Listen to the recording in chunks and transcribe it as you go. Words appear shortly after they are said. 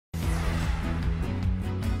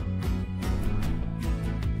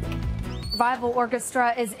Revival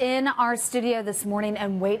Orchestra is in our studio this morning,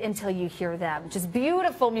 and wait until you hear them. Just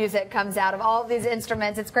beautiful music comes out of all of these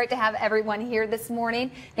instruments. It's great to have everyone here this morning.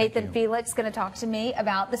 Nathan Felix is going to talk to me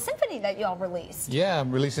about the symphony that y'all released. Yeah,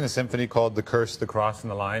 I'm releasing a symphony called The Curse, the Cross, and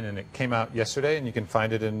the Line, and it came out yesterday, and you can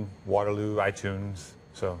find it in Waterloo, iTunes.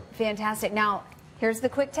 So fantastic. Now, here's the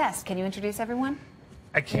quick test. Can you introduce everyone?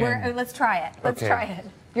 I can. Let's try it. Let's try it.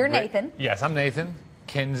 You're Nathan. Yes, I'm Nathan.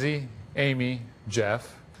 Kenzie, Amy,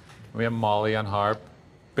 Jeff. We have Molly on harp,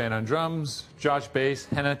 Ben on drums, Josh bass,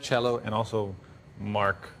 Henna cello, and also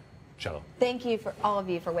Mark cello. Thank you for all of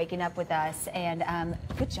you for waking up with us, and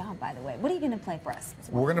good job, by the way. What are you going to play for us?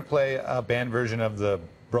 We're going to play a band version of the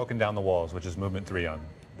Broken Down the Walls, which is movement 3 on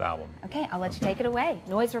the album. Okay, I'll let you take it away.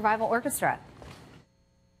 Noise Revival Orchestra.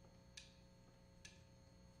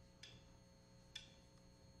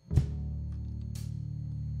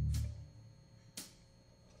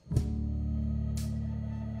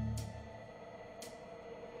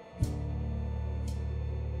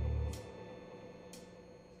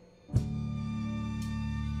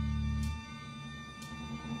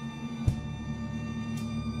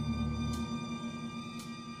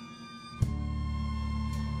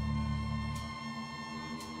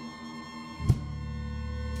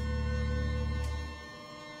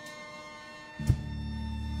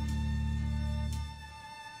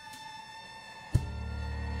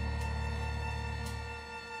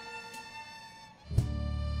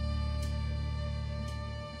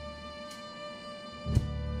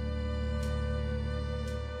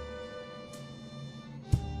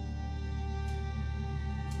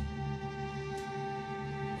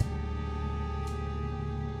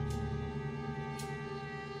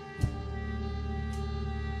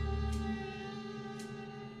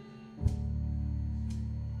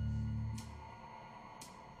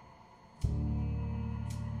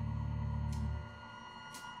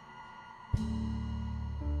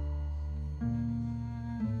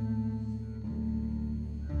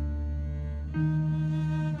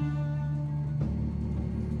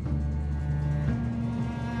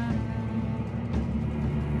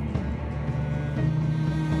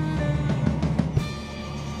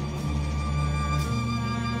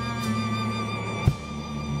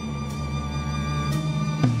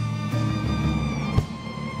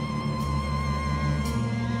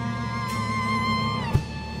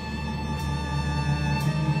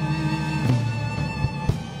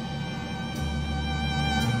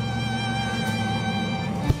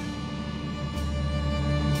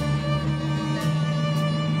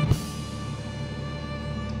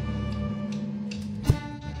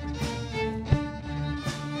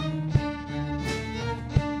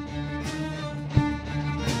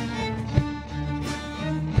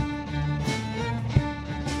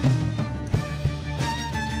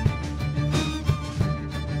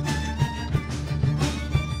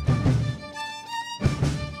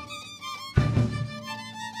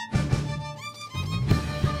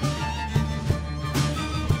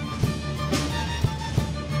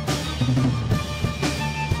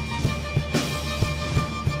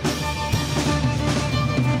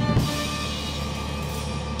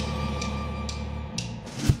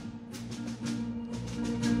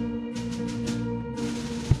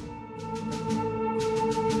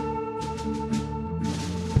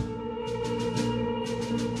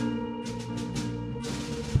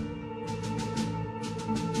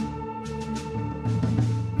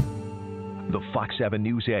 The Fox 7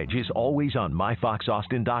 News Edge is always on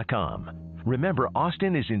myfoxaustin.com. Remember,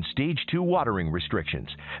 Austin is in Stage 2 watering restrictions.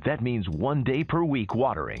 That means 1 day per week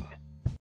watering.